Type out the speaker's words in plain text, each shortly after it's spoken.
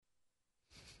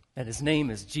And his name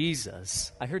is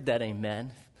Jesus. I heard that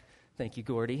amen. Thank you,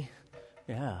 Gordy.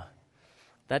 Yeah.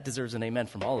 That deserves an amen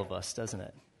from all of us, doesn't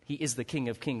it? He is the King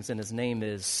of Kings, and his name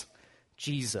is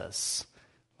Jesus.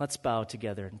 Let's bow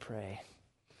together and pray.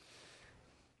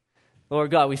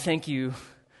 Lord God, we thank you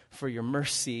for your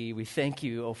mercy. We thank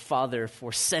you, oh Father,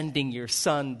 for sending your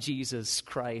Son, Jesus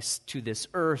Christ, to this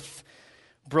earth,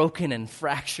 broken and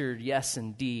fractured, yes,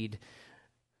 indeed.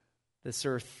 This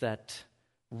earth that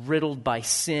riddled by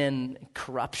sin,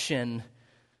 corruption,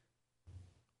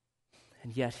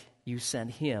 and yet you sent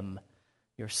him,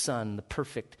 your Son, the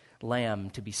perfect Lamb,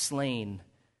 to be slain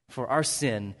for our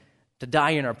sin, to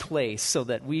die in our place so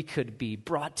that we could be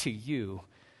brought to you,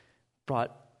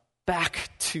 brought back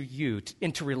to you,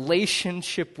 into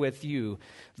relationship with you,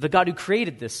 the God who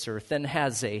created this earth and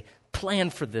has a plan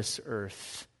for this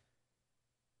earth.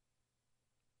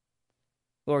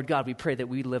 Lord God, we pray that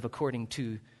we live according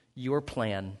to your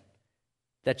plan,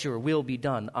 that your will be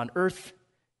done on earth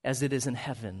as it is in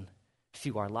heaven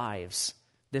through our lives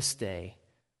this day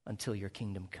until your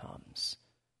kingdom comes.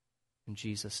 In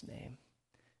Jesus' name,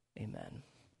 amen.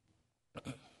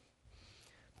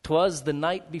 'Twas the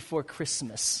night before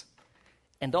Christmas,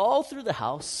 and all through the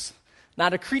house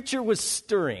not a creature was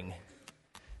stirring,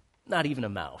 not even a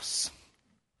mouse.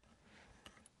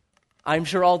 I'm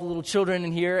sure all the little children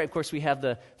in here, of course we have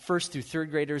the first through third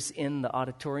graders in the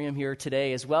auditorium here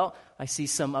today as well. I see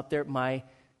some up there. My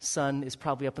son is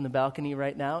probably up in the balcony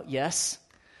right now. Yes.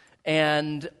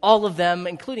 And all of them,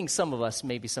 including some of us,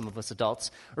 maybe some of us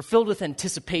adults, are filled with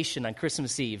anticipation on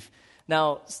Christmas Eve.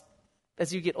 Now,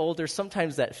 as you get older,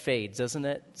 sometimes that fades, doesn't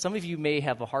it? Some of you may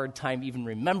have a hard time even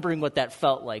remembering what that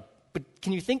felt like. But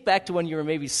can you think back to when you were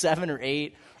maybe 7 or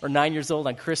 8 or 9 years old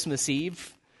on Christmas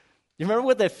Eve? You remember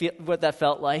what that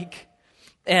felt like?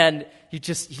 And you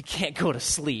can't go to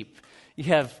sleep. You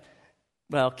have,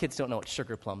 well, kids don't know what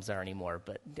sugar plums are anymore,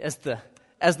 but as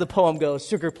the poem goes,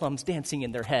 sugar plums dancing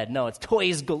in their head. No, it's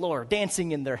toys galore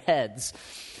dancing in their heads.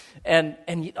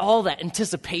 And all that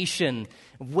anticipation,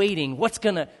 waiting, what's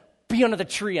going to be under the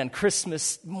tree on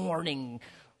Christmas morning?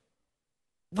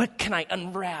 What can I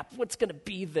unwrap? What's going to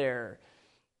be there?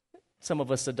 Some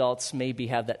of us adults maybe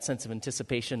have that sense of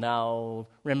anticipation now.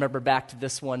 Remember back to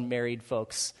this one, married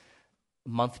folks, a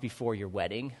month before your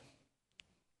wedding.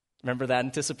 Remember that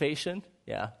anticipation?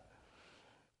 Yeah.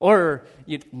 Or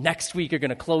next week you're going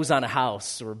to close on a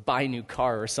house or buy a new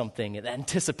car or something, and the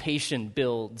anticipation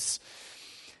builds.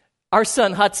 Our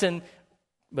son Hudson,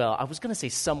 well, I was going to say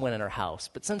someone in our house,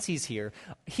 but since he's here,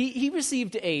 he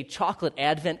received a chocolate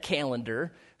advent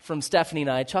calendar from Stephanie and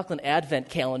I, a chocolate advent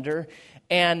calendar,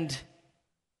 and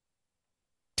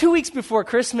 2 weeks before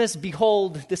Christmas,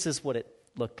 behold, this is what it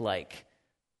looked like.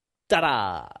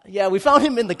 Ta-da! Yeah, we found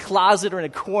him in the closet or in a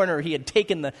corner. He had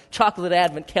taken the chocolate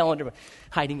advent calendar,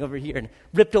 hiding over here, and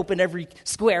ripped open every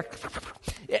square.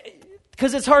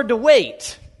 Because it's hard to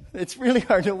wait. It's really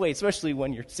hard to wait, especially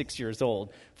when you're 6 years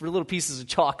old, for little pieces of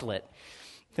chocolate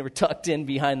that were tucked in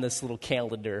behind this little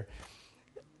calendar.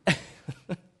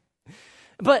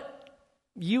 But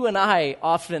you and I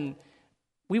often,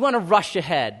 we want to rush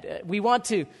ahead. We want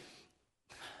to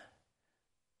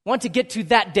get to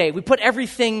that day. We put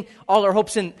everything, all our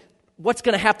hopes in what's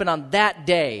going to happen on that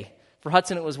day. For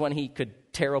Hudson, it was when he could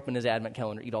tear open his advent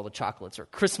calendar, eat all the chocolates, or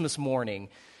Christmas morning.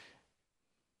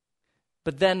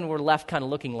 But then we're left kind of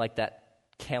looking like that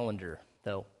calendar,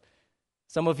 though.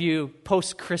 Some of you,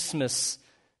 post-Christmas,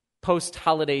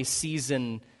 post-holiday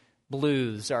season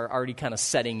blues are already kind of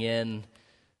setting in.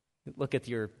 Look at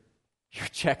your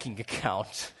checking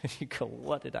account, and you go,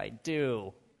 what did I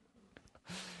do?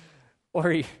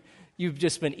 Or you've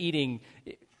just been eating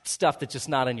stuff that's just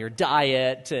not on your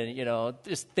diet, and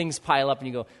just things pile up, and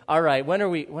you go, all right, when are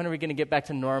we going to get back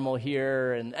to normal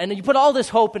here? And you put all this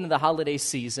hope into the holiday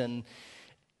season,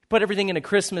 put everything into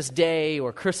Christmas Day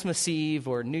or Christmas Eve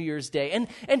or New Year's Day,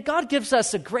 and God gives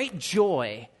us a great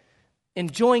joy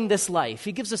enjoying this life.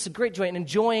 He gives us a great joy in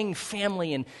enjoying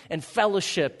family and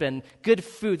fellowship and good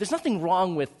food. There's nothing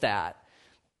wrong with that.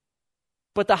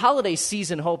 But the holiday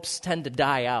season hopes tend to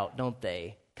die out, don't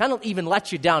they? Kind of even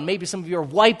let you down. Maybe some of you are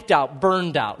wiped out,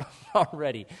 burned out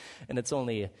already, and it's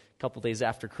only a couple days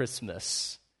after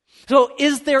Christmas. So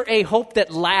is there a hope that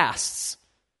lasts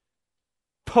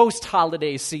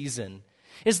post-holiday season?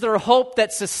 Is there a hope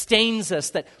that sustains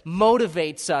us, that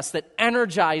motivates us, that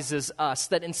energizes us,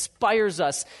 that inspires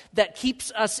us, that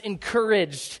keeps us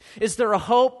encouraged? Is there a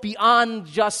hope beyond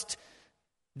just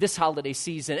this holiday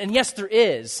season? And yes, there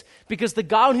is, because the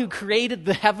God who created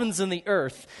the heavens and the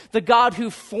earth, the God who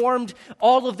formed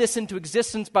all of this into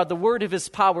existence by the word of his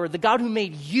power, the God who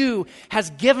made you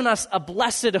has given us a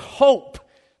blessed hope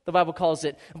the Bible calls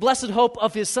it. Blessed hope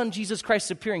of his Son, Jesus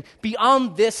Christ, appearing.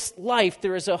 Beyond this life,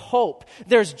 there is a hope.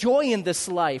 There's joy in this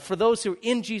life. For those who are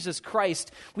in Jesus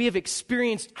Christ, we have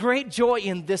experienced great joy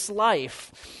in this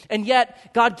life. And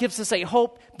yet, God gives us a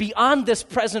hope beyond this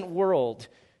present world.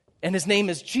 And his name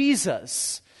is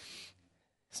Jesus.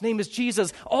 His name is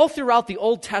Jesus. All throughout the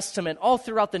Old Testament, all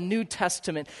throughout the New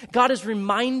Testament, God is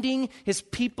reminding his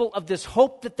people of this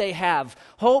hope that they have,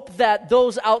 hope that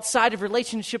those outside of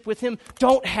relationship with him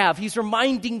don't have. He's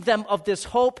reminding them of this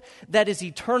hope that is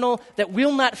eternal, that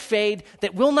will not fade,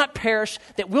 that will not perish,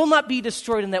 that will not be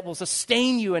destroyed, and that will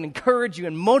sustain you and encourage you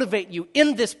and motivate you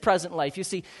in this present life. You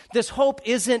see, this hope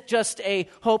isn't just a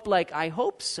hope like, I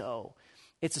hope so.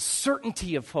 It's a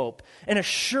certainty of hope, an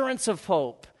assurance of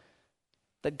hope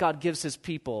that God gives his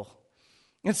people.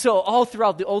 And so all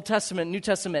throughout the Old Testament, New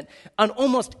Testament, on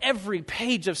almost every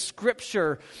page of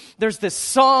Scripture, there's this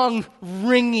song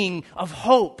ringing of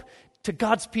hope to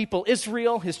God's people,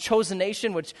 Israel, his chosen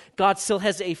nation, which God still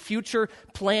has a future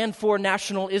plan for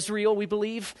national Israel, we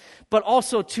believe, but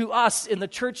also to us in the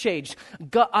church age,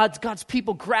 God's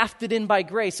people grafted in by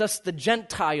grace, us the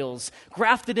Gentiles,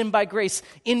 grafted in by grace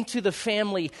into the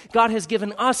family. God has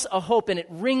given us a hope, and it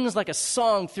rings like a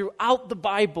song throughout the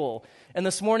Bible. And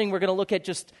this morning we're going to look at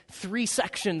just 3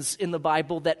 sections in the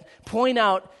Bible that point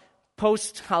out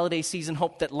post-holiday season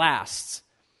hope that lasts.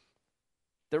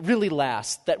 That really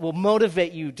lasts, that will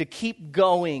motivate you to keep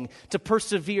going, to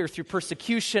persevere through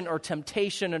persecution or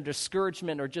temptation or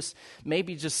discouragement or just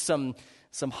maybe just some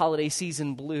holiday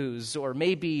season blues or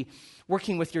maybe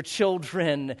working with your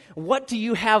children. What do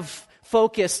you have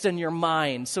focused in your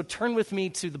mind? So turn with me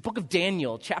to the book of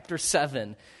Daniel, chapter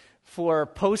 7, for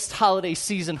post-holiday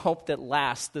season hope that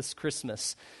lasts this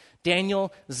Christmas.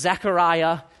 Daniel,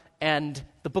 Zechariah, and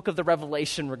the book of the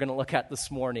Revelation we're going to look at this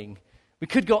morning. We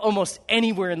could go almost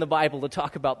anywhere in the Bible to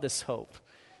talk about this hope.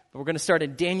 But we're going to start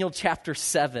in Daniel chapter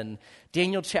 7.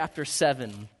 Daniel chapter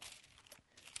 7.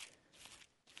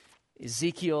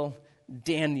 Ezekiel,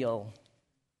 Daniel.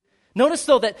 Notice,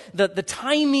 though, that the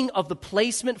timing of the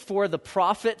placement for the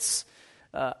prophets,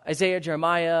 Isaiah,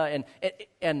 Jeremiah,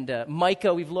 and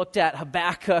Micah, we've looked at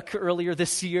Habakkuk earlier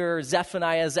this year,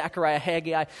 Zephaniah, Zechariah,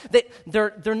 Haggai.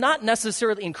 They're not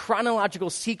necessarily in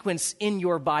chronological sequence in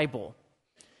your Bible.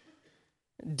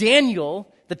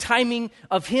 Daniel, the timing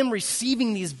of him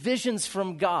receiving these visions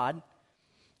from God,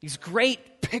 these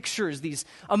great pictures, these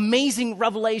amazing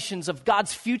revelations of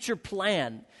God's future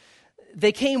plan,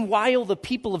 they came while the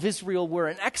people of Israel were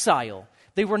in exile.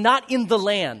 They were not in the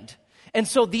land. And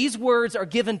so these words are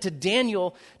given to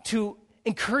Daniel to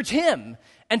encourage him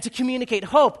and to communicate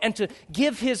hope and to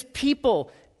give his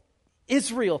people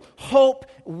Israel hope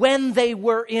when they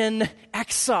were in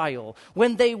exile,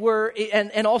 when they were,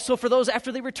 and also for those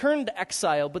after they returned to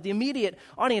exile. But the immediate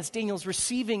audience, Daniel's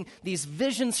receiving these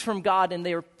visions from God, and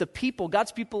the people,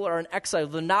 God's people are in exile.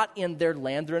 They're not in their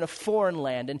land, they're in a foreign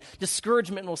land, and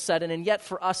discouragement will set in. And yet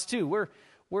for us too,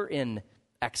 we're in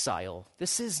exile.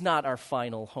 This is not our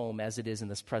final home as it is in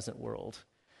this present world.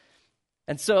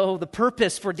 And so the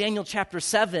purpose for Daniel chapter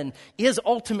 7 is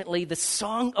ultimately the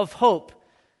song of hope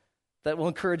that will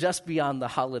encourage us beyond the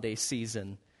holiday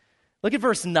season. Look at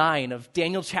verse 9 of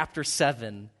Daniel chapter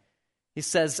 7. He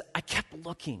says, I kept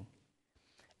looking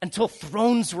until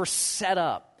thrones were set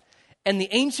up, and the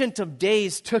Ancient of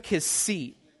Days took his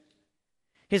seat.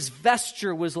 His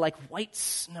vesture was like white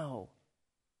snow,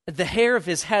 the hair of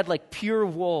his head like pure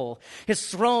wool. His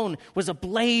throne was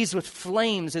ablaze with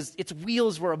flames. Its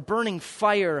wheels were a burning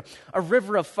fire. A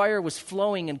river of fire was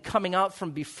flowing and coming out from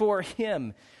before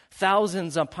him.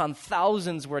 Thousands upon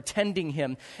thousands were attending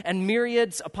him, and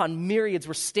myriads upon myriads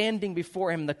were standing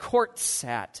before him. The court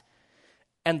sat,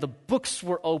 and the books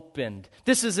were opened.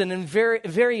 This is a very,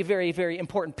 very, very, very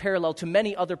important parallel to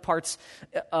many other parts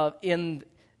in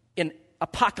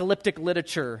apocalyptic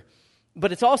literature.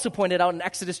 But it's also pointed out in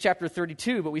Exodus chapter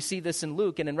 32, but we see this in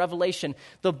Luke and in Revelation,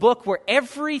 the book where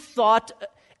every thought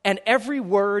and every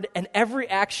word and every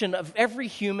action of every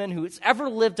human who has ever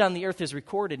lived on the earth is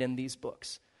recorded in these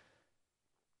books.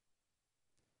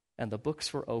 And the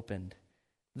books were opened.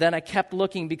 Then I kept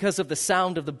looking because of the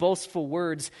sound of the boastful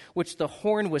words which the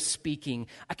horn was speaking.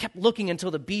 I kept looking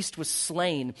until the beast was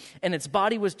slain, and its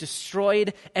body was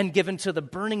destroyed and given to the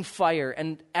burning fire.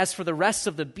 And as for the rest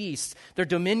of the beasts, their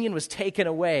dominion was taken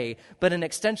away, but an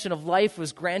extension of life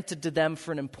was granted to them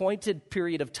for an appointed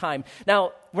period of time.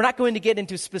 Now, we're not going to get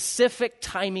into specific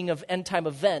timing of end-time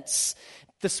events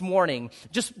this morning,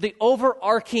 just the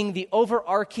overarching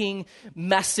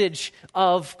message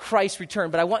of Christ's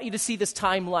return. But I want you to see this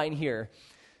timeline here.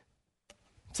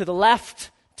 To the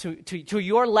left, to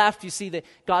your left, you see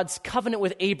God's covenant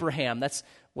with Abraham. That's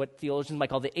what theologians might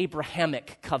call the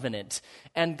Abrahamic covenant,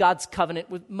 and God's covenant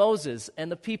with Moses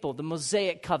and the people, the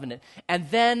Mosaic covenant. And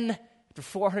then, after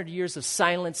 400 years of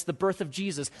silence, the birth of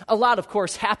Jesus. A lot, of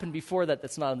course, happened before that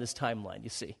that's not on this timeline, you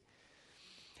see.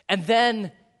 And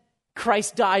then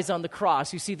Christ dies on the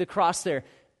cross. You see the cross there.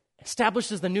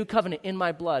 Establishes the new covenant in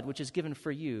my blood, which is given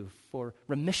for you for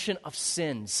remission of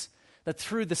sins. That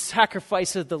through the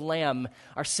sacrifice of the Lamb,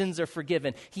 our sins are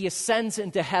forgiven. He ascends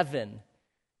into heaven.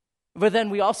 But then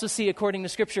we also see, according to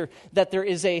Scripture, that there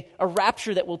is a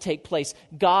rapture that will take place.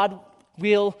 God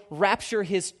will rapture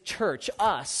his church,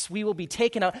 us. We will be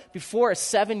taken out before a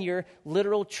 7-year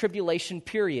literal tribulation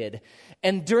period.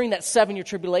 And during that 7-year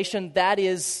tribulation, that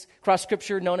is, across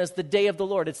Scripture, known as the day of the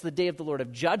Lord. It's the day of the Lord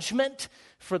of judgment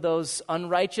for those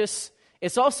unrighteous.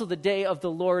 It's also the day of the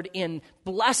Lord in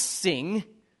blessing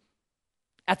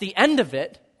at the end of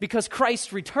it, because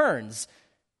Christ returns.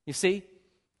 You see,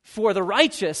 for the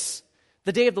righteous,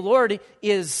 the day of the Lord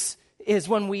is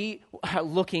when we are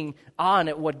looking on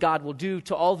at what God will do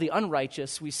to all the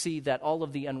unrighteous. We see that all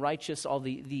of the unrighteous, all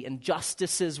the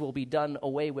injustices will be done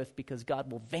away with because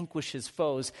God will vanquish his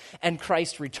foes. And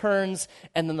Christ returns,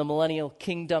 and then the millennial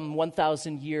kingdom,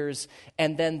 1,000 years,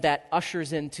 and then that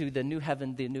ushers into the new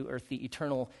heaven, the new earth, the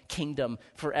eternal kingdom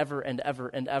forever and ever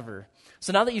and ever.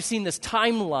 So now that you've seen this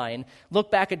timeline, look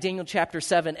back at Daniel chapter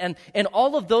 7, and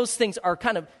all of those things are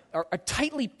are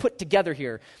tightly put together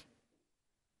here.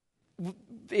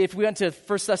 If we went to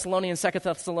 1 Thessalonians, 2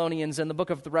 Thessalonians, and the book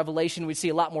of the Revelation, we'd see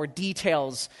a lot more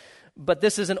details. But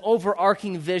this is an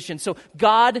overarching vision. So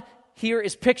God here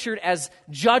is pictured as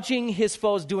judging his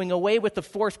foes, doing away with the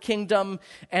fourth kingdom,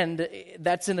 and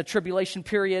that's in the tribulation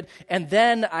period. And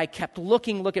then I kept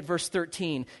looking, look at verse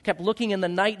 13, kept looking in the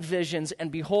night visions,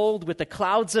 and behold, with the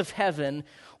clouds of heaven,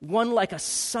 one like a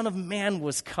son of man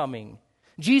was coming.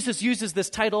 Jesus uses this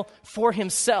title for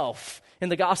himself in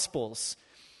the Gospels.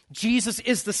 Jesus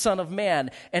is the Son of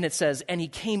Man, and it says, and he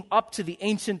came up to the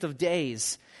Ancient of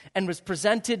Days and was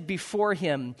presented before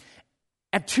him,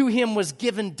 and to him was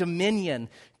given dominion,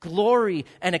 glory,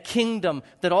 and a kingdom,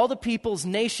 that all the peoples,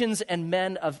 nations, and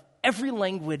men of every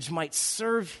language might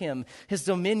serve him. His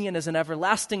dominion is an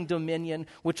everlasting dominion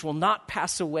which will not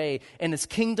pass away, and his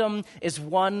kingdom is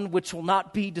one which will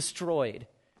not be destroyed.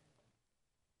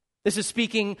 This is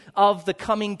speaking of the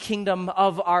coming kingdom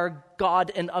of our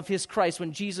God and of his Christ,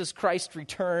 when Jesus Christ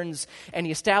returns and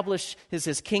he establishes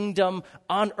his kingdom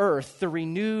on earth, the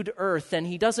renewed earth. And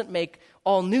he doesn't make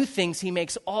all new things, he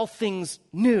makes all things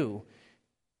new.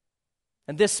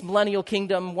 And this millennial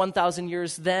kingdom, 1,000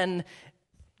 years then,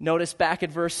 notice back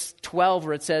at verse 12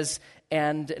 where it says,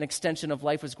 and an extension of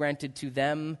life was granted to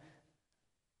them,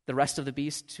 the rest of the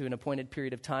beast, to an appointed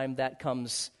period of time. That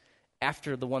comes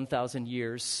after the 1,000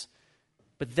 years.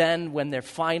 But then when they're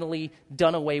finally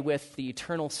done away with, the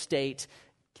eternal state,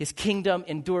 his kingdom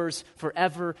endures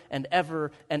forever and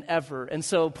ever and ever. And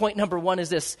so point number one is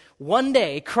this: one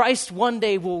day, Christ one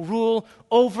day will rule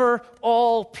over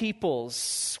all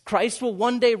peoples. Christ will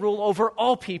one day rule over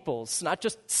all peoples, not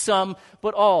just some,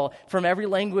 but all, from every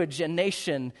language and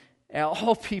nation.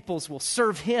 All peoples will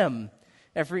serve him.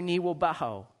 Every knee will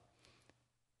bow,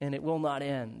 and it will not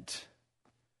end.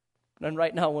 And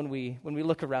right now, when we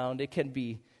look around, it can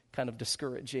be kind of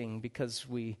discouraging because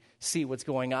we see what's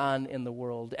going on in the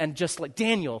world. And just like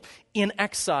Daniel, in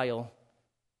exile,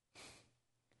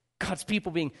 God's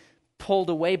people being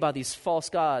pulled away by these false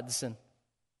gods. And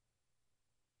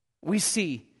we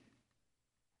see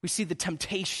the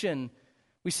temptation,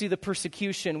 we see the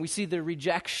persecution, we see the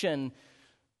rejection.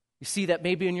 You see that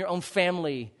maybe in your own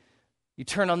family, you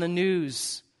turn on the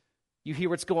news, you hear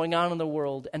what's going on in the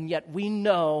world, and yet we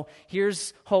know,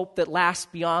 here's hope that lasts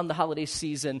beyond the holiday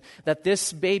season, that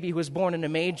this baby who was born in a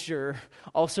manger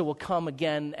also will come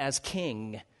again as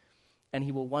king, and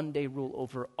he will one day rule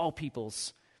over all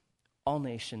peoples, all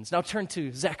nations. Now turn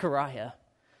to Zechariah.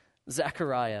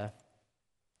 Zechariah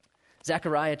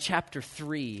chapter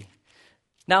 3.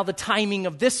 Now the timing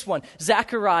of this one.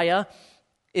 Zechariah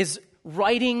is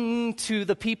writing to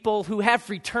the people who have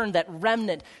returned, that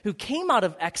remnant who came out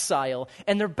of exile,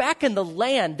 and they're back in the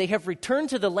land. They have returned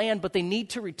to the land, but they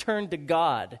need to return to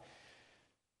God.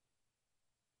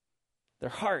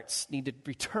 Their hearts need to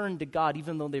return to God,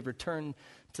 even though they've returned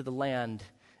to the land.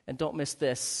 And don't miss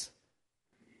this: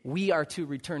 we are to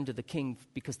return to the king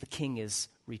because the king is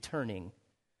returning.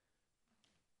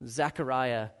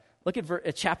 Zechariah, look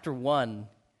at chapter 1.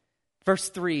 Verse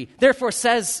 3, therefore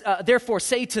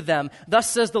say to them, thus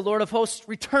says the Lord of hosts,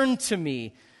 return to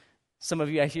me. Some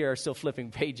of you I hear are still flipping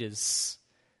pages.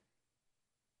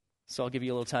 So I'll give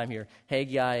you a little time here.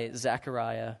 Haggai,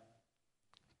 Zechariah,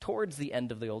 towards the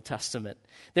end of the Old Testament.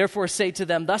 Therefore say to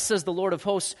them, thus says the Lord of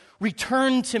hosts,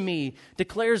 return to me,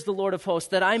 declares the Lord of hosts,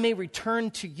 that I may return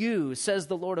to you, says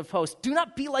the Lord of hosts. Do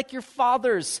not be like your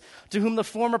fathers, to whom the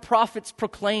former prophets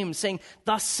proclaimed, saying,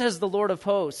 thus says the Lord of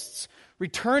hosts,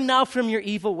 return now from your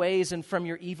evil ways and from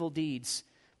your evil deeds.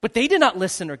 But they did not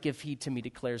listen or give heed to me,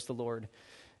 declares the Lord.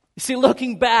 You see,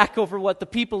 looking back over what the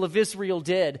people of Israel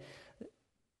did,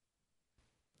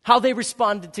 how they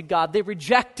responded to God. They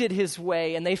rejected his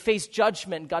way and they faced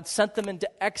judgment. God sent them into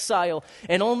exile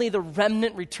and only the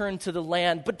remnant returned to the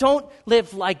land. But don't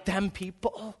live like them,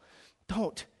 people.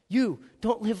 Don't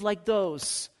live like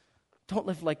those. Don't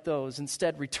live like those.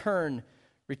 Instead, return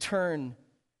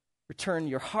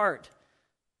your heart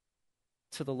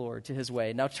to the Lord, to his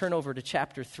way. Now turn over to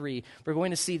chapter 3. We're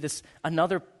going to see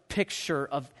another picture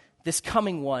of this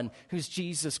coming one who's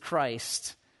Jesus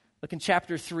Christ. Look in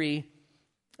chapter 3.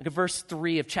 Look at verse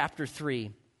 3 of chapter 3.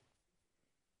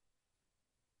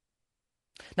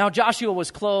 Now Joshua was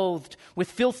clothed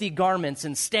with filthy garments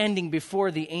and standing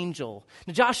before the angel.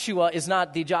 Now Joshua is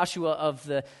not the Joshua of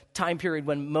the time period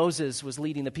when Moses was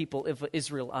leading the people of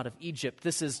Israel out of Egypt.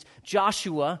 This is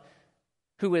Joshua,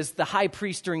 who is the high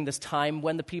priest during this time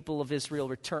when the people of Israel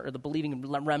returned, or the believing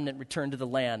remnant returned to the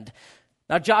land.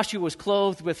 Now Joshua was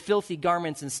clothed with filthy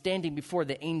garments and standing before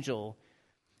the angel.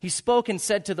 He spoke and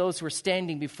said to those who were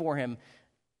standing before him,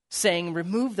 saying,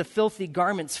 remove the filthy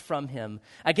garments from him.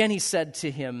 Again he said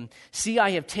to him, see,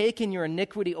 I have taken your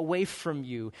iniquity away from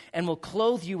you and will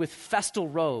clothe you with festal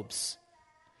robes.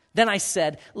 Then I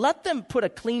said, let them put a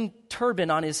clean turban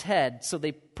on his head. So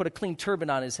they put a clean turban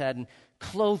on his head and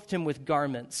clothed him with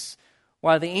garments,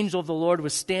 while the angel of the Lord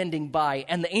was standing by.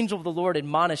 And the angel of the Lord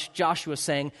admonished Joshua,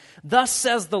 saying, thus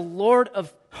says the Lord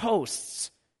of hosts,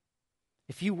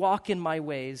 if you walk in my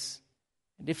ways,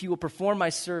 and if you will perform my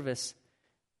service,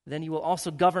 then you will also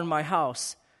govern my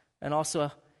house, and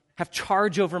also have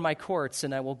charge over my courts,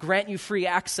 and I will grant you free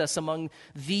access among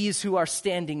these who are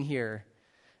standing here.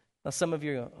 Now some of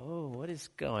you are going, oh, what is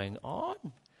going on?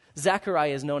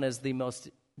 Zechariah is known as the most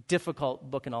difficult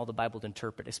book in all the Bible to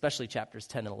interpret, especially chapters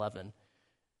 10 and 11.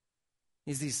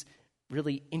 There's these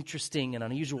really interesting and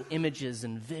unusual images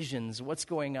and visions. What's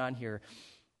going on here?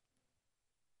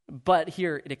 But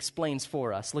here it explains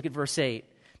for us. Look at verse 8.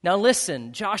 Now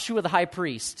listen, Joshua the high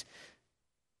priest,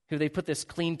 who they put this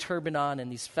clean turban on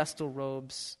and these festal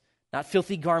robes, not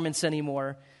filthy garments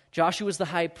anymore. Joshua is the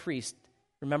high priest.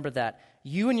 Remember that.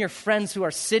 You and your friends who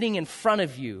are sitting in front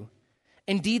of you,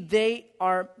 indeed they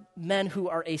are men who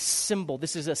are a symbol.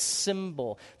 This is a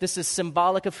symbol. This is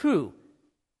symbolic of who?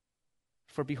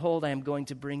 For behold, I am going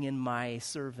to bring in my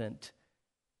servant,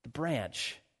 the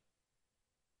branch.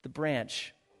 The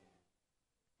branch.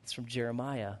 It's from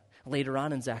Jeremiah. Later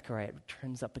on in Zechariah, it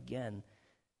returns up again.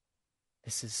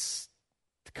 This is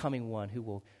the coming one who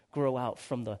will grow out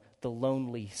from the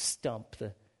lonely stump,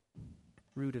 the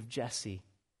root of Jesse,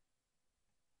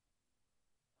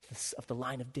 of the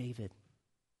line of David.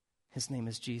 His name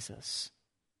is Jesus.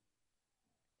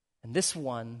 And this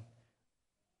one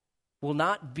will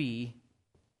not be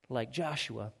like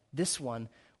Joshua. This one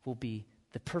will be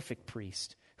the perfect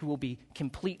priest who will be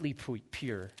completely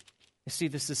pure. You see,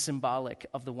 this is symbolic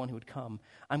of the one who would come.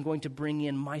 I'm going to bring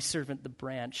in my servant, the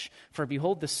branch. For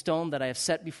behold, the stone that I have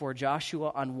set before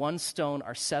Joshua, on one stone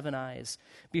are 7 eyes.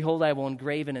 Behold, I will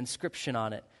engrave an inscription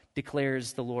on it,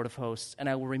 declares the Lord of hosts. And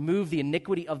I will remove the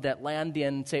iniquity of that land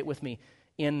in, say it with me,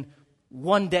 in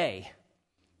one day.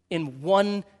 In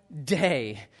one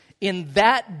day. In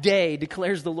that day,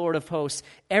 declares the Lord of hosts,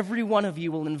 every one of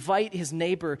you will invite his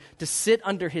neighbor to sit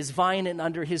under his vine and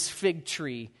under his fig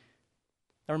tree.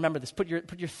 Now remember this, put your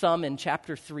thumb in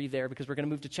chapter 3 there because we're going to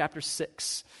move to chapter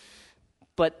 6.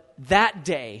 But that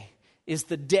day is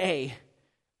the day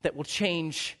that will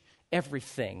change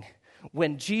everything.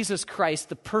 When Jesus Christ,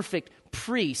 the perfect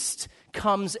priest,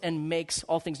 comes and makes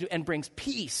all things new and brings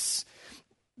peace.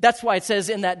 That's why it says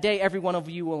in that day, every one of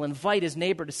you will invite his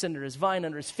neighbor to sit under his vine,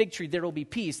 under his fig tree. There will be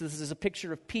peace. This is a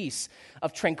picture of peace,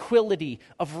 of tranquility,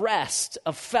 of rest,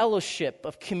 of fellowship,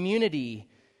 of community.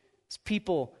 It's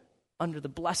people under the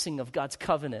blessing of God's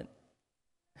covenant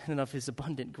and of his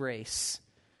abundant grace.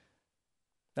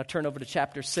 Now turn over to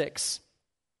chapter 6.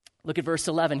 Look at verse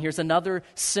 11. Here's another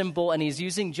symbol, and he's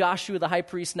using Joshua the high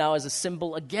priest now as a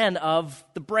symbol again of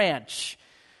the branch.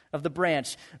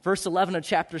 Verse 11 of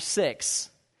chapter 6.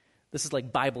 This is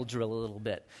like Bible drill a little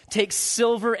bit. Take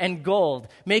silver and gold,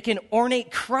 make an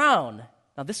ornate crown.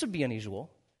 Now this would be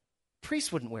unusual.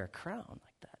 Priests wouldn't wear a crown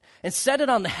like that. And set it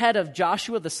on the head of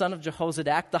Joshua, the son of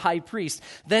Jehozadak, the high priest.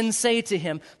 Then say to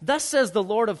him, thus says the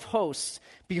Lord of hosts,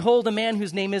 behold, a man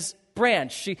whose name is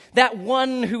branch, that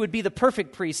one who would be the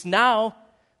perfect priest. Now,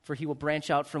 for he will branch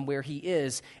out from where he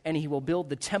is, and he will build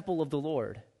the temple of the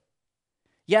Lord.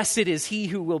 Yes, it is he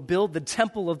who will build the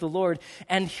temple of the Lord,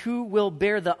 and who will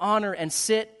bear the honor and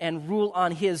sit and rule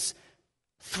on his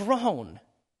throne.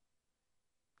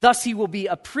 Thus he will be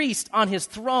a priest on his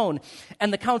throne,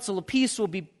 and the council of peace will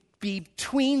be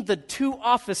between the two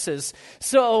offices.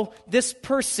 So this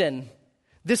person,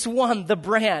 this one, the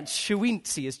branch, who we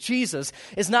see as Jesus,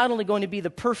 is not only going to be the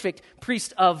perfect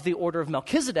priest of the order of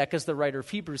Melchizedek, as the writer of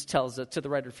Hebrews tells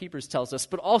us,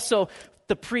 but also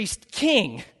the priest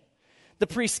king. The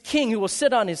priest king who will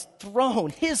sit on his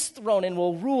throne, and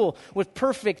will rule with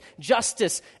perfect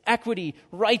justice, equity,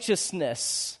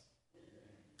 righteousness.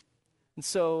 And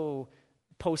so,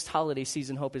 post-holiday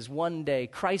season hope is one day,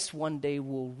 Christ one day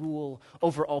will rule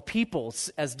over all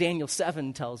peoples, as Daniel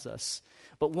 7 tells us.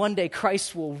 But one day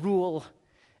Christ will rule,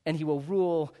 and he will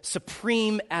rule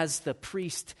supreme as the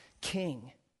priest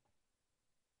king.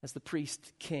 As the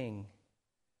priest king.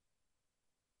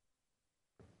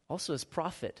 Also as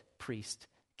prophet, priest,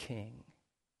 king.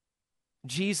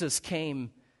 Jesus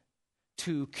came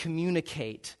to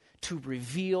communicate, to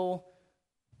reveal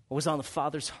what was on the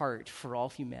Father's heart for all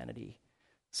humanity.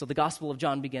 So the Gospel of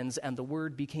John begins, and the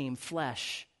Word became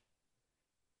flesh.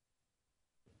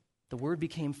 The Word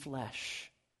became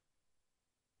flesh.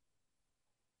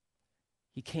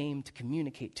 He came to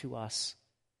communicate to us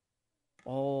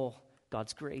all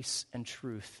God's grace and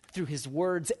truth through his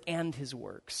words and his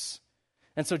works.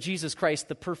 And so Jesus Christ,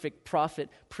 the perfect prophet,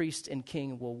 priest, and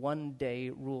king, will one day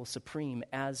rule supreme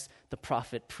as the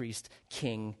prophet, priest,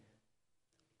 king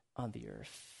on the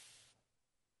earth.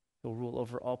 He'll rule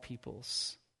over all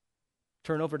peoples.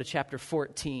 Turn over to chapter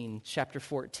 14. Chapter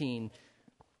 14.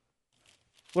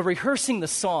 We're rehearsing the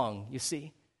song, you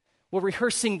see. We're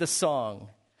rehearsing the song.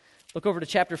 Look over to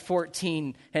chapter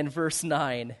 14 and verse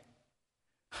 9.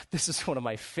 This is one of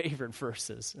my favorite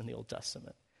verses in the Old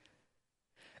Testament.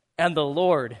 And the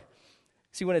Lord,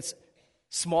 see when it's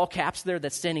small caps there,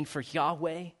 that's standing for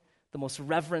Yahweh, the most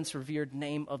reverenced, revered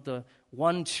name of the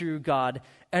one true God.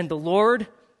 And the Lord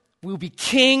will be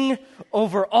king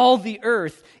over all the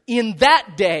earth in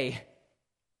that day.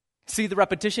 See the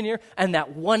repetition here? And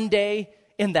that one day,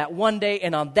 in that one day,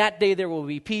 and on that day there will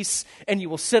be peace, and you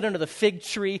will sit under the fig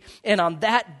tree, and on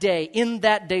that day, in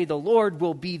that day, the Lord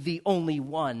will be the only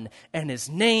one, and his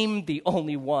name the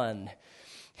only one.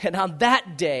 And on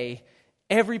that day,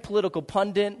 every political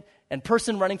pundit and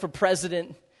person running for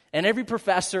president, and every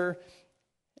professor,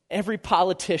 every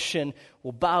politician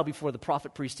will bow before the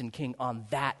prophet, priest, and king on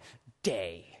that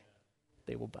day.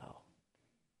 They will bow.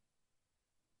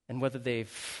 And whether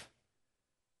they've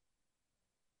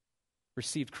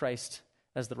received Christ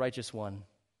as the righteous one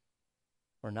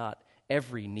or not,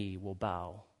 every knee will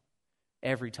bow.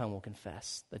 Every tongue will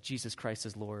confess that Jesus Christ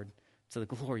is Lord, to the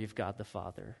glory of God the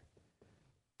Father.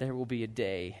 There will be a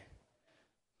day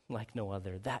like no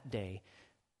other. That day.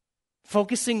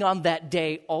 Focusing on that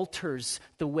day alters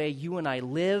the way you and I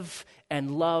live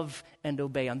and love and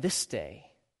obey on this day,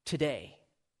 today.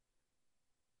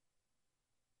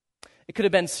 It could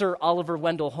have been Sir Oliver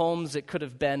Wendell Holmes. It could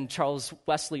have been Charles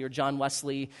Wesley or John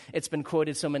Wesley. It's been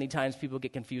quoted so many times people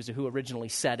get confused of who originally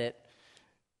said it.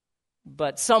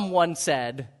 But someone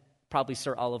said, probably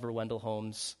Sir Oliver Wendell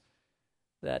Holmes,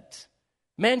 that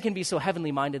man can be so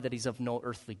heavenly minded that he's of no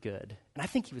earthly good. And I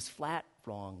think he was flat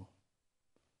wrong.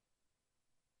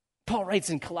 Paul writes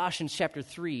in Colossians chapter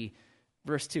 3,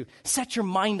 verse 2, set your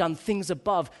mind on things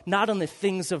above, not on the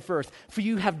things of earth, for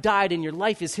you have died and your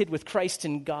life is hid with Christ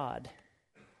in God.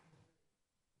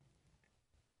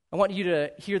 I want you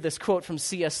to hear this quote from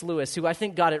C.S. Lewis, who I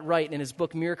think got it right in his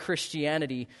book, Mere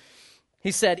Christianity.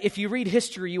 He said, if you read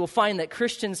history, you will find that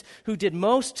Christians who did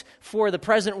most for the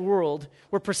present world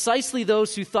were precisely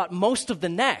those who thought most of the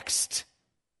next.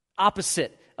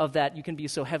 Opposite of that, you can be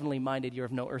so heavenly minded, you're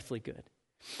of no earthly good.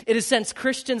 It is since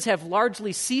Christians have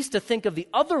largely ceased to think of the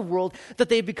other world that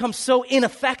they've become so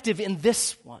ineffective in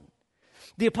this one.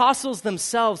 The apostles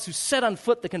themselves who set on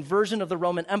foot the conversion of the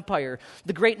Roman Empire,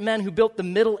 the great men who built the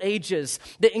Middle Ages,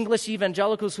 the English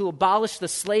evangelicals who abolished the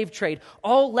slave trade,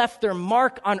 all left their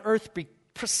mark on earth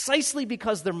precisely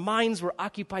because their minds were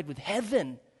occupied with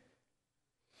heaven.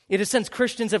 It is since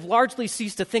Christians have largely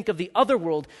ceased to think of the other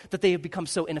world that they have become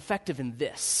so ineffective in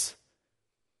this.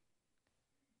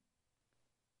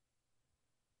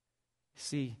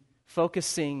 See,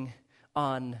 focusing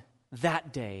on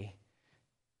that day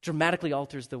dramatically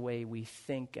alters the way we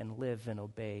think and live and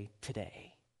obey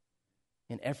today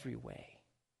in every way,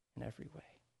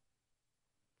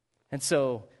 And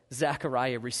so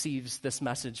Zechariah receives this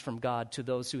message from God to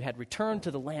those who had returned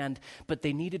to the land, but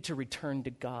they needed to return to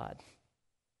God.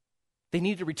 They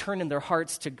needed to return in their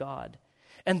hearts to God.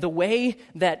 And the way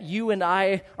that you and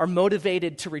I are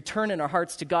motivated to return in our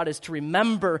hearts to God is to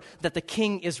remember that the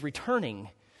King is returning.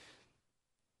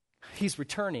 He's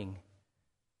returning.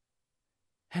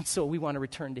 And so we want to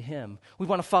return to him. We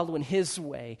want to follow in his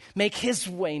way, make his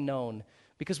way known,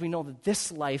 because we know that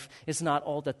this life is not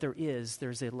all that there is.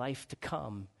 There's a life to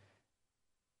come.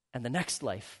 And the next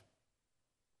life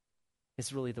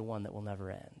is really the one that will never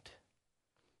end.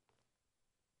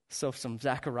 So from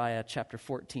Zechariah chapter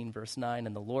 14, verse 9,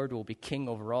 and the Lord will be king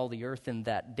over all the earth in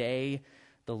that day.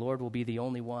 The Lord will be the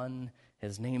only one,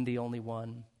 his name the only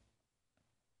one.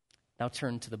 Now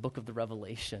turn to the book of the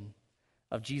Revelation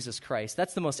of Jesus Christ.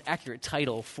 That's the most accurate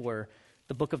title for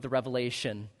the book of the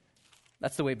Revelation.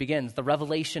 That's the way it begins, the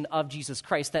revelation of Jesus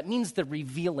Christ. That means the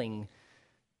revealing,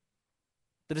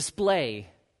 the display,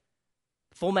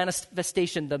 full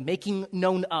manifestation, the making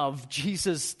known of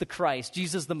Jesus the Christ,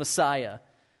 Jesus the Messiah.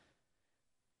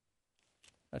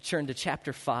 Now turn to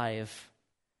chapter 5.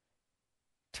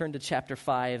 Turn to chapter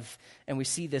 5, and we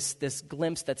see this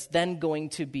glimpse that's then going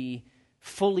to be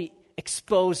fully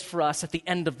exposed for us at the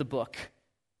end of the book.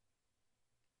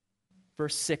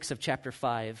 Verse 6 of chapter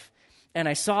 5. And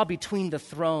I saw between the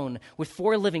throne with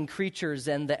 4 living creatures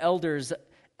and the elders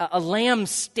a lamb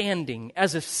standing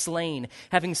as if slain,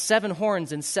 having 7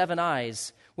 horns and 7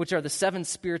 eyes, which are the 7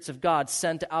 spirits of God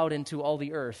sent out into all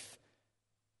the earth.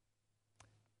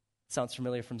 Sounds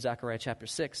familiar from Zechariah chapter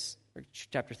 6, or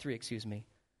chapter 3, excuse me.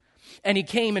 And he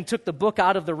came and took the book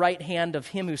out of the right hand of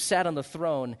him who sat on the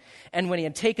throne. And when he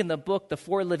had taken the book, the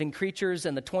 4 living creatures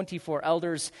and the 24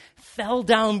 elders fell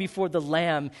down before the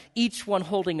Lamb, each one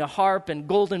holding a harp and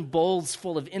golden bowls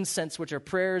full of incense, which are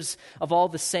prayers of all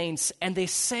the saints. And they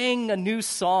sang a new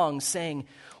song, saying,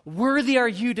 "Worthy are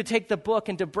you to take the book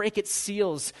and to break its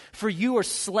seals, for you are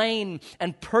slain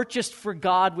and purchased for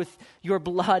God with your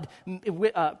blood,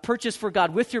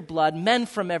 men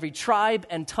from every tribe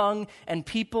and tongue and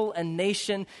people and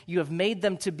nation. You have made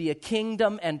them to be a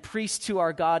kingdom and priests to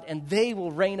our God, and they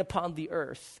will reign upon the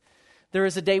earth." There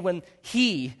is a day when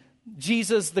he,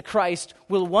 Jesus the Christ,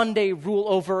 will one day rule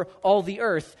over all the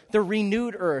earth, the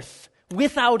renewed earth,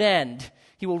 without end.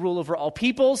 He will rule over all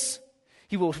peoples.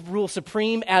 He will rule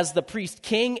supreme as the priest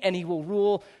king, and he will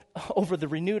rule over the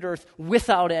renewed earth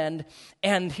without end.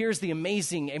 And here's the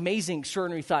amazing,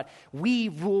 extraordinary thought. We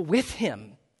rule with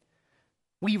him.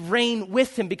 We reign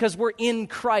with him because we're in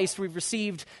Christ. We've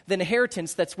received the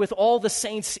inheritance that's with all the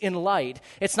saints in light.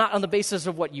 It's not on the basis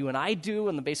of what you and I do,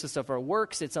 on the basis of our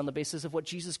works. It's on the basis of what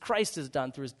Jesus Christ has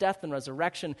done through his death and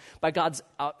resurrection. By God's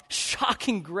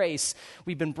shocking grace,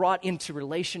 we've been brought into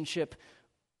relationship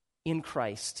in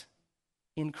Christ,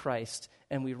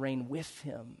 and we reign with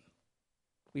him.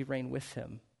 We reign with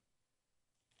him.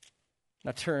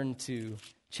 Now turn to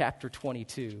chapter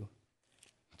 22.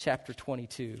 Chapter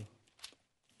 22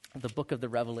 of the book of the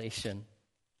Revelation.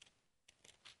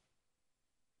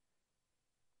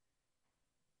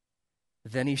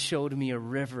 Then he showed me a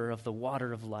river of the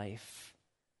water of life,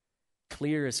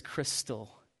 clear as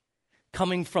crystal,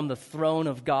 coming from the throne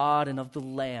of God and of the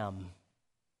Lamb.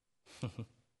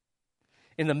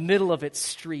 In the middle of its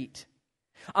street,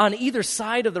 on either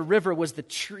side of the river was the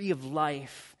tree of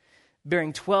life,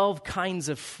 bearing 12 kinds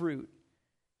of fruit,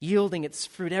 yielding its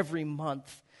fruit every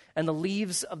month. And the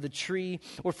leaves of the tree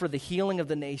were for the healing of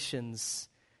the nations.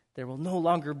 There will no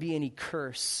longer be any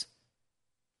curse.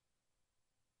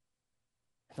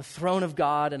 The throne of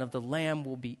God and of the Lamb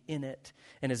will be in it,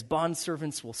 and his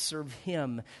bondservants will serve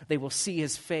him. They will see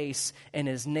his face, and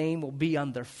his name will be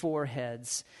on their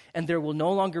foreheads. And there will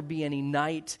no longer be any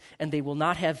night, and they will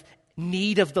not have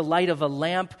need of the light of a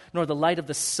lamp, nor the light of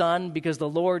the sun, because the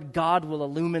Lord God will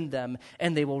illumine them,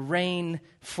 and they will reign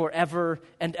forever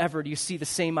and ever. Do you see the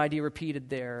same idea repeated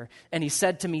there? And he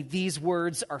said to me, "These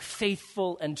words are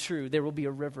faithful and true." There will be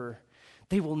a river.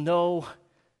 They will know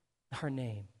her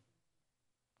name.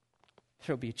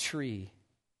 There will be a tree.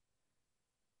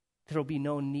 There will be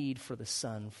no need for the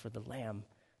sun, for the Lamb.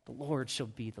 The Lord shall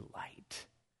be the light.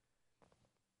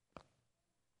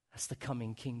 That's the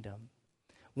coming kingdom.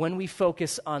 When we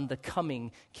focus on the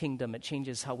coming kingdom, it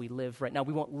changes how we live right now.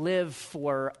 We won't live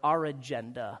for our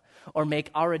agenda or make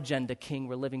our agenda king.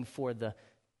 We're living for the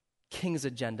king's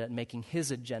agenda and making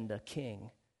his agenda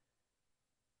king.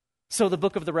 So the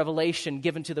book of the Revelation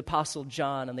given to the Apostle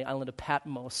John on the island of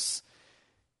Patmos,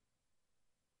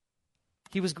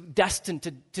 he was destined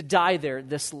to die there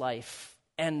this life,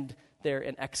 and there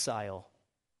in exile.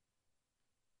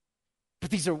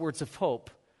 But these are words of hope,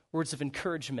 words of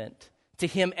encouragement to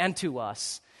him and to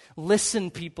us.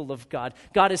 Listen, people of God.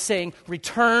 God is saying,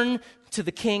 return to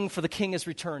the King, for the King is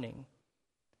returning.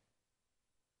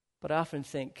 But I often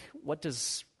think, what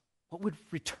would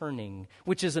returning,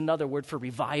 which is another word for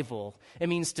revival, it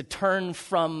means to turn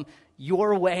from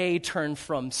your way, turn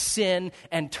from sin,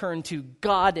 and turn to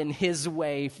God and His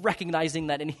way, recognizing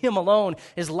that in Him alone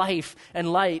is life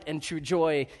and light and true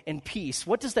joy and peace.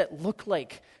 What does that look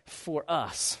like for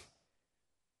us?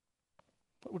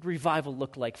 What would revival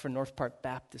look like for North Park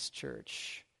Baptist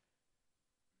Church?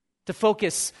 To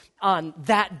focus on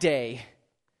that day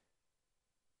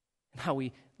and how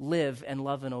we live and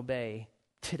love and obey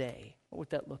today. What would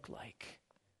that look like?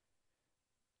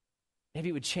 Maybe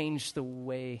it would change the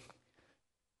way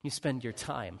you spend your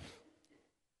time.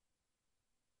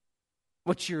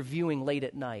 What you're viewing late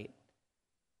at night.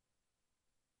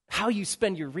 How you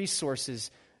spend your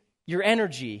resources, your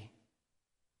energy.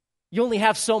 You only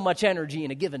have so much energy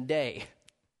in a given day.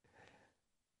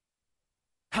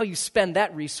 How you spend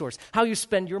that resource, how you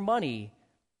spend your money.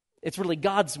 It's really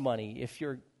God's money if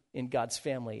you're in God's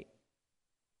family.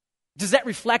 Does that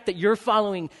reflect that you're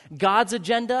following God's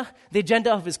agenda, the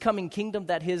agenda of His coming kingdom,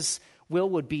 that His will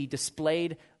would be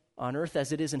displayed on earth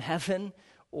as it is in heaven?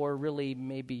 Or really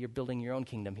maybe you're building your own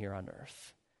kingdom here on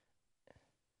earth?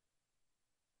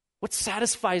 What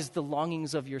satisfies the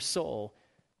longings of your soul?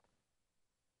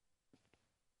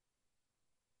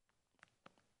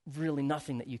 Really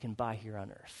nothing that you can buy here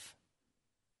on earth.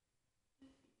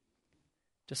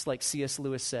 Just like C.S.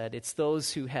 Lewis said, it's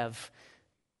those who have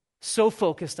so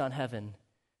focused on heaven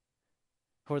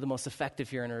who are the most effective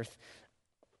here on earth.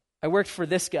 I worked for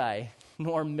this guy,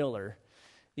 Norm Miller.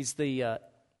 He's the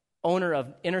owner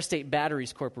of Interstate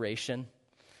Batteries Corporation.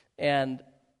 And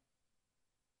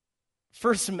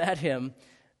first met him,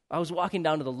 I was walking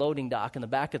down to the loading dock in the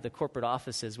back of the corporate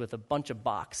offices with a bunch of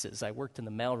boxes. I worked in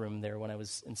the mailroom there when I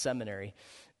was in seminary.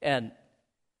 And it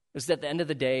was at the end of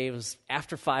the day. It was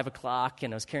after 5 o'clock,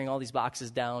 and I was carrying all these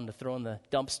boxes down to throw in the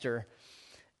dumpster.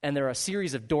 And there are a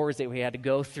series of doors that we had to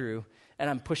go through, and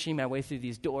I'm pushing my way through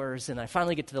these doors, and I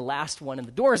finally get to the last one, and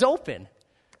the door is open.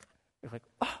 You're like,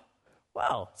 oh,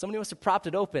 wow, somebody must have propped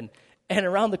it open. And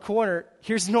around the corner,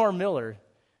 here's Norm Miller,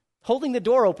 holding the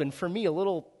door open for me, a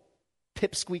little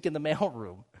pipsqueak in the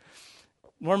mailroom.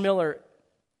 Norm Miller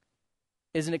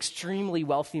is an extremely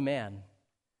wealthy man.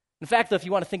 In fact, if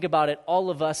you want to think about it,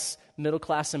 all of us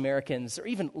middle-class Americans, or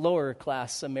even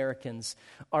lower-class Americans,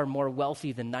 are more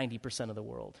wealthy than 90% of the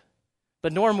world.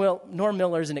 But Norm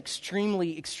Miller is an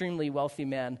extremely, extremely wealthy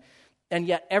man, and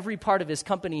yet every part of his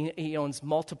company, he owns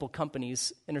multiple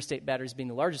companies, Interstate Batteries being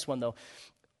the largest one, though.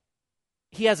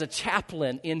 He has a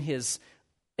chaplain in his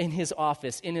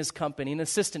office, in his company, an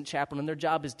assistant chaplain, and their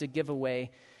job is to give away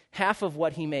half of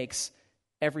what he makes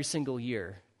every single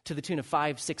year, to the tune of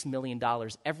 $5-6 million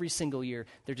every single year.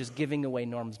 They're just giving away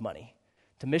Norm's money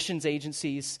to missions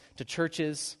agencies, to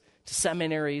churches, to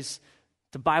seminaries,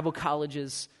 to Bible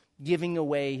colleges, giving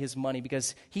away his money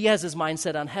because he has his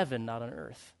mindset on heaven, not on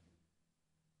earth.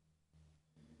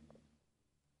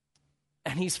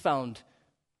 And he's found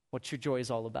what true joy is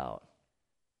all about.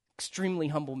 Extremely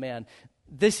humble man.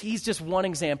 He's just one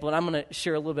example, and I'm going to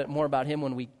share a little bit more about him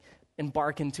when we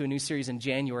embark into a new series in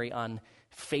January on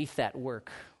faith at work,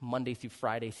 Monday through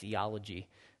Friday theology,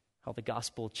 how the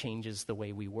gospel changes the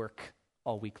way we work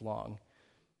all week long.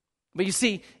 But you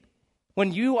see,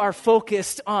 when you are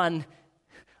focused on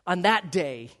that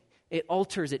day, it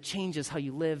alters, it changes how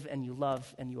you live and you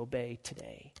love and you obey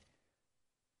today.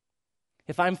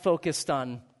 If I'm focused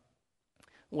on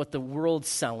what the world's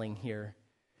selling here,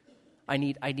 I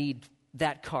need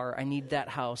that car, I need that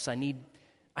house, I need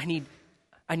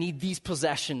these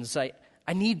possessions,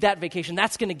 I need that vacation.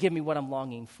 That's going to give me what I'm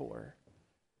longing for.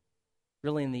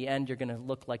 Really, in the end, you're going to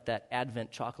look like that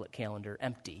Advent chocolate calendar,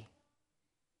 empty,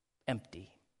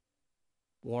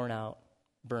 worn out,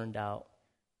 burned out,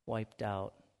 wiped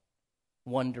out,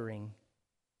 wondering,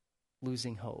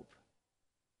 losing hope.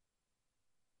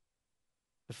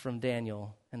 But from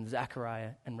Daniel and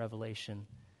Zechariah and Revelation,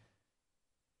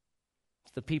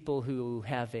 the people who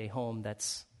have a home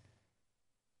that's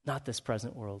not this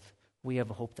present world, we have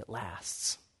a hope that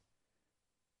lasts.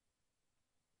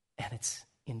 And it's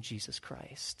in Jesus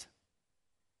Christ.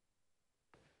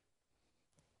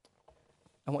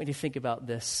 I want you to think about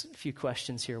this, a few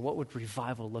questions here. What would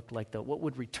revival look like, though? What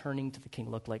would returning to the King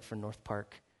look like for North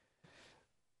Park?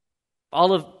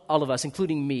 All of us,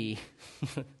 including me,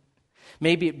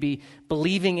 maybe it be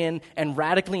believing in and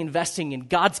radically investing in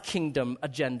God's kingdom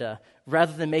agenda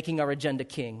rather than making our agenda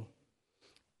king.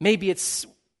 Maybe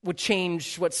would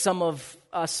change what some of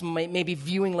us may be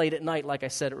viewing late at night, like I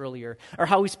said earlier, or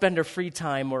how we spend our free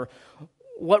time, or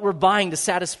what we're buying to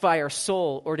satisfy our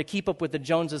soul or to keep up with the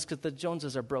Joneses because the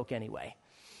Joneses are broke anyway,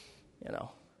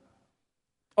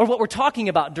 Or what we're talking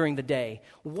about during the day.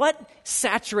 What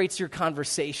saturates your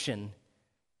conversation?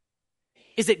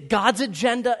 Is it God's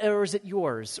agenda or is it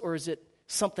yours? Or is it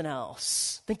something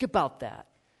else? Think about that.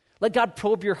 Let God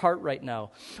probe your heart right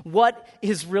now. What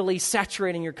is really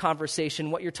saturating your conversation?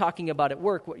 What you're talking about at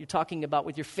work, what you're talking about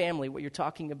with your family, what you're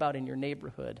talking about in your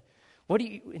neighborhood. What do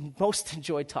you most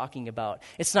enjoy talking about?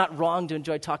 It's not wrong to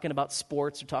enjoy talking about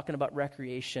sports or talking about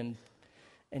recreation,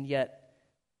 and yet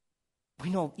we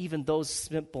know even those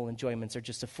simple enjoyments are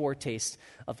just a foretaste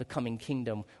of the coming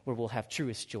kingdom where we'll have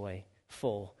truest joy,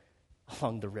 full,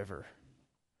 along the river,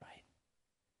 right?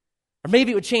 Or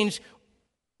maybe it would change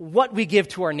what we give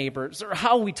to our neighbors or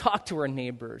how we talk to our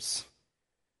neighbors,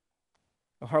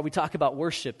 or how we talk about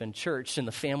worship and church and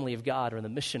the family of God or the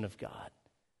mission of God.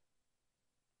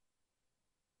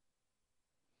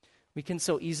 We can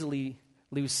so easily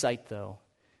lose sight, though.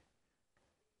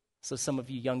 So some of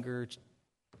you younger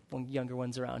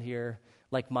ones around here,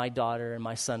 like my daughter and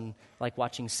my son, like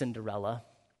watching Cinderella.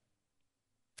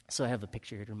 So I have a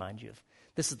picture here to remind you of.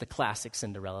 This is the classic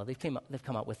Cinderella. They've come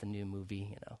out with a new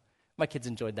movie, My kids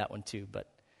enjoyed that one too, but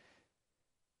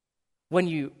when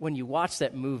you watch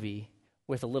that movie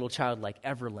with a little child like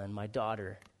Everlyn, my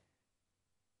daughter,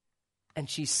 and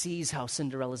she sees how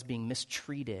Cinderella's being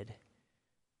mistreated,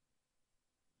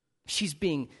 she's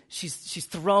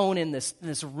thrown in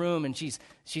this room, and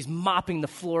she's mopping the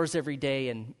floors every day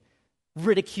and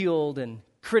ridiculed and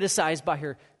criticized by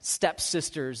her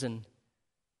stepsisters, and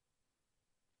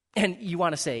you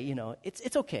want to say,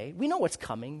 it's okay. We know what's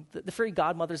coming. The fairy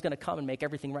godmother's going to come and make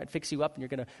everything right, fix you up, and you're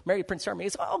going to marry Prince Charming.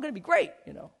 It's all going to be great,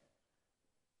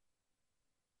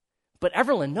 But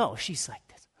Evelyn, no, she's like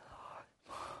this.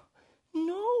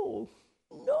 No,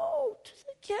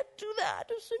 I can't do that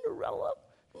to Cinderella.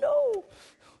 No.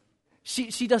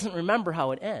 She doesn't remember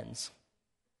how it ends,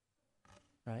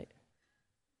 right?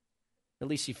 At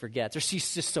least she forgets, or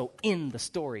she's just so in the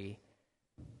story.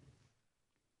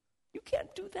 You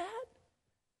can't do that.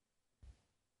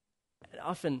 And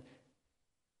often,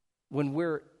 when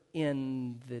we're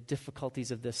in the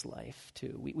difficulties of this life,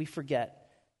 too, we forget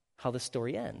how the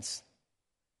story ends.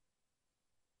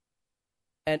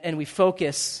 And we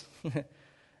focus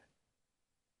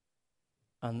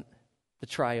on the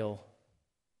trial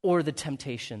or the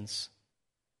temptations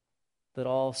that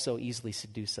all so easily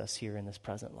seduce us here in this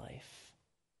present life.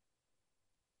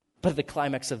 But at the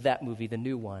climax of that movie, the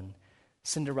new one,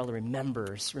 Cinderella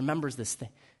remembers this thing.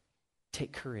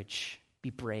 Take courage.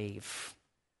 Be brave.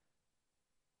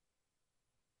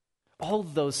 All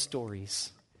of those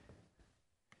stories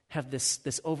have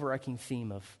this overarching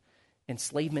theme of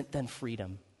enslavement then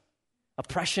freedom,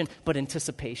 oppression but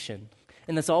anticipation.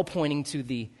 And that's all pointing to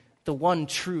the one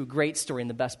true great story, and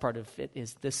the best part of it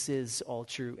is this is all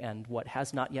true, and what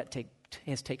has not yet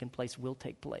has taken place will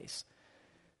take place.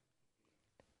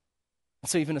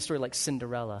 So even a story like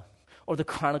Cinderella, or the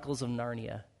Chronicles of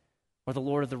Narnia, or the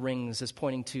Lord of the Rings is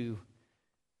pointing to,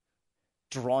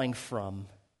 drawing from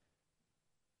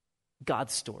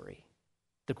God's story,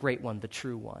 the great one, the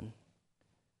true one.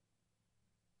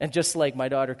 And just like my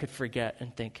daughter could forget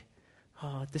and think,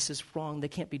 oh, this is wrong, they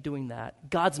can't be doing that,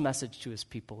 God's message to his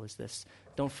people is this: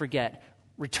 don't forget,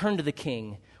 return to the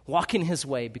King, walk in his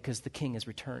way, because the King is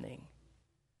returning.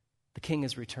 The King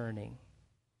is returning.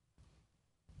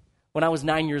 When I was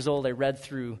 9 years old, I read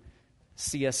through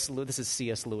C.S. Lewis. This is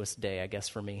C.S. Lewis Day, I guess,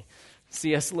 for me.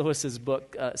 C.S. Lewis's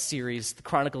book series, The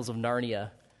Chronicles of Narnia.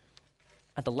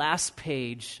 At the last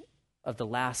page of The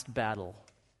Last Battle,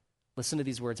 listen to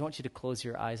these words. I want you to close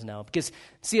your eyes now, because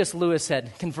C.S. Lewis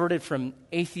had converted from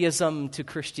atheism to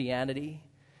Christianity.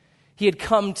 He had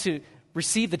come to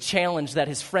receive the challenge that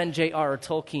his friend J.R.R.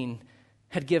 Tolkien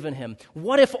had given him.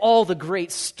 What if all the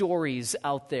great stories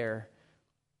out there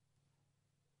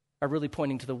are really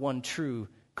pointing to the one true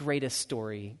greatest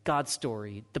story, God's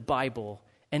story, the Bible,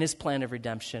 and his plan of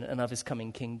redemption and of his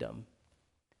coming kingdom?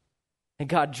 And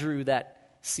God drew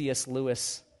that C.S.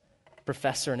 Lewis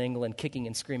professor in England kicking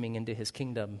and screaming into his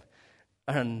kingdom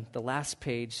on the last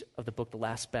page of the book, The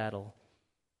Last Battle.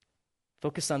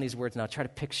 Focus on these words now. Try to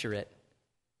picture it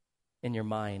in your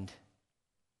mind.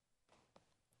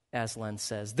 Aslan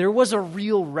says, "There was a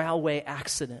real railway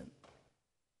accident."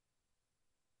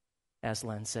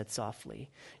 Aslan said softly.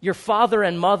 "Your father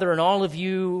and mother and all of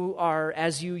you are,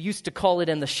 as you used to call it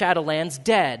in the Shadowlands,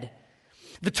 dead.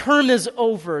 The term is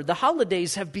over. The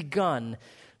holidays have begun.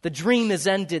 The dream is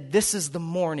ended. This is the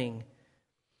morning."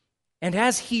 And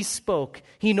as he spoke,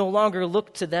 he no longer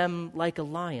looked to them like a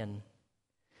lion,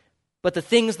 But the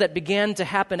things that began to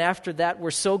happen after that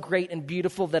were so great and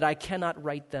beautiful that I cannot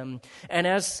write them. And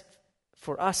as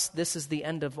for us, this is the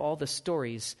end of all the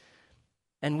stories.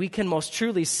 And we can most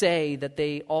truly say that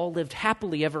they all lived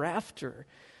happily ever after.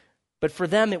 But for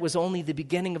them, it was only the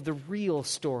beginning of the real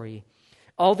story.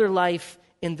 All their life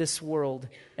in this world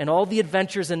and all the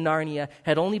adventures in Narnia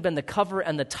had only been the cover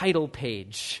and the title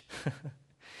page.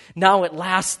 Now at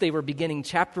last they were beginning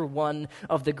chapter 1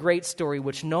 of the great story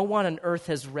which no one on earth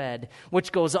has read,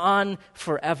 which goes on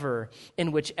forever,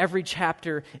 in which every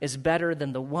chapter is better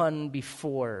than the one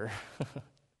before.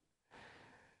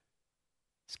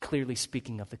 It's clearly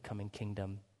speaking of the coming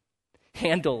kingdom.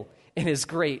 Handel, in his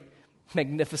great,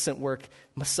 magnificent work,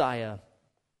 Messiah,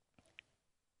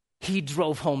 he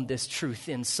drove home this truth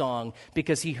in song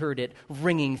because he heard it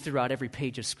ringing throughout every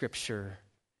page of Scripture.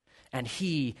 And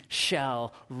he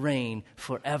shall reign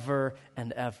forever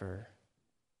and ever.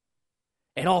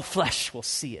 And all flesh will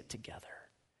see it together.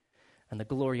 And the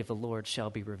glory of the Lord shall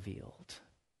be revealed.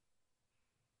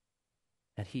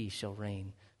 And he shall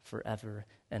reign forever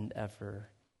and ever.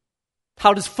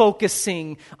 How does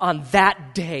focusing on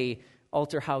that day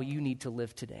alter how you need to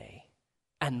live today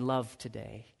and love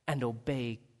today and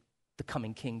obey the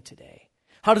coming King today?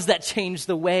 How does that change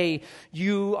the way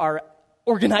you are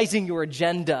organizing your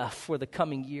agenda for the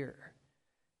coming year?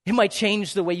 It might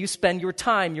change the way you spend your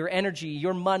time, your energy,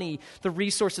 your money, the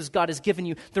resources God has given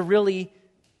you. They're really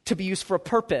to be used for a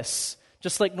purpose,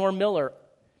 just like Norm Miller.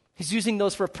 He's using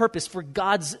those for a purpose, for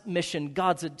God's mission,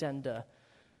 God's agenda.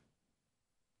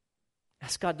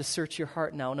 Ask God to search your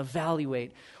heart now and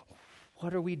evaluate,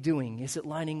 what are we doing? Is it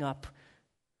lining up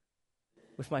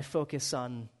with my focus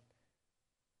on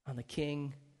the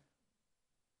King,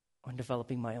 on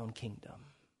developing my own kingdom?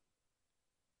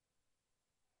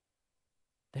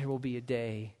 There will be a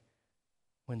day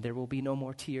when there will be no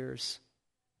more tears,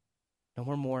 no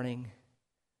more mourning.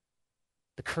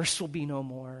 The curse will be no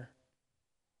more.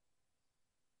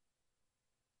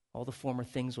 All the former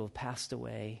things will have passed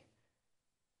away.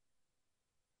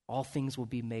 All things will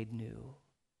be made new.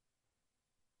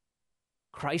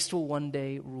 Christ will one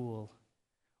day rule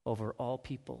over all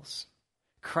peoples.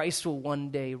 Christ will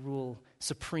one day rule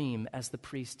supreme as the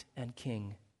priest and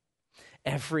king.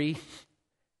 Every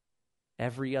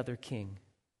other king,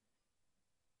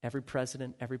 every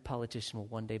president, every politician will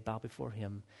one day bow before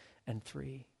him. And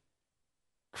 3,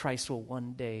 Christ will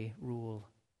one day rule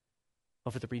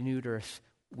over the renewed earth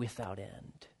without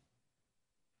end.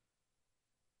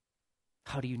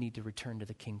 How do you need to return to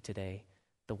the King today,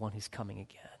 the one who's coming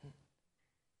again?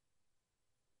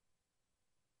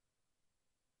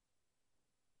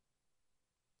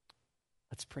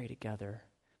 Let's pray together.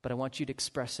 But I want you to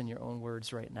express in your own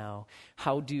words right now,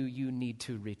 how do you need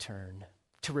to return?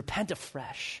 To repent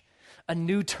afresh. A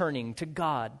new turning to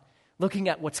God. Looking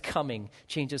at what's coming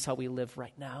changes how we live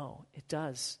right now. It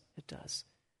does. It does.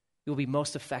 You'll be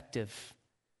most effective,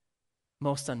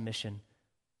 most on mission.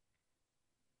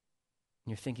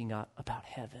 And you're thinking about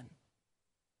heaven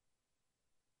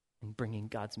and bringing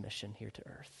God's mission here to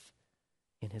earth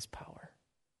in his power.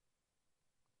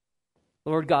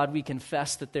 Lord God, we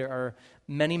confess that there are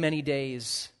many, many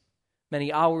days,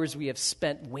 many hours we have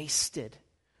spent wasted.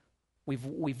 We've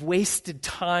wasted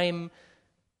time.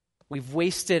 We've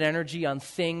wasted energy on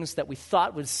things that we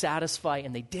thought would satisfy,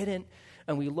 and they didn't.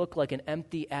 And we look like an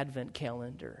empty Advent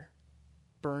calendar,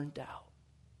 burned out.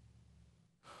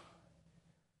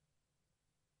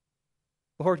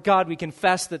 Lord God, we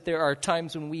confess that there are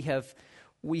times when we have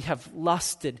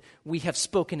lusted, we have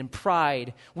spoken in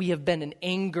pride, we have been in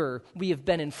anger, we have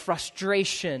been in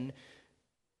frustration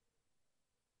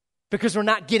because we're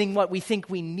not getting what we think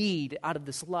we need out of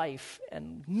this life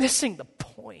and missing the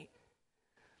point.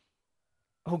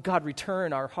 Oh God,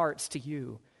 return our hearts to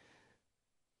you.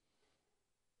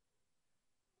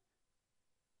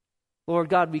 Lord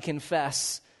God, we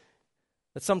confess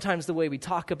that sometimes the way we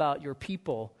talk about your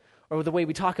people or the way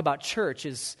we talk about church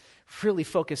is really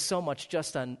focused so much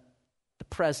just on the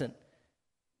present,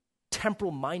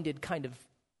 temporal-minded kind of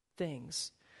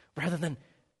things, rather than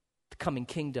the coming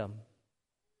kingdom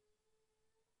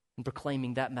and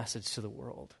proclaiming that message to the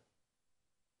world.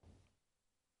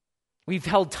 We've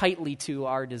held tightly to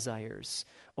our desires.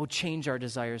 Oh, change our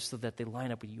desires so that they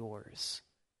line up with yours.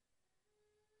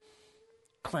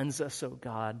 Cleanse us, oh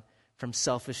God, from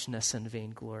selfishness and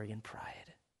vainglory and pride.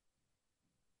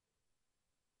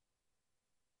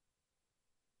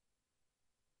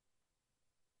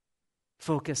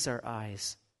 Focus our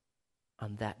eyes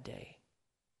on that day,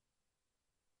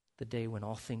 the day when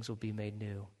all things will be made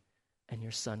new and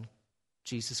your Son,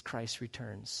 Jesus Christ,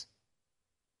 returns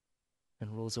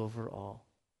and rules over all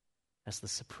as the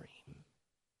supreme.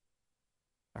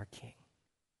 our King.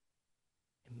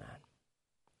 Amen.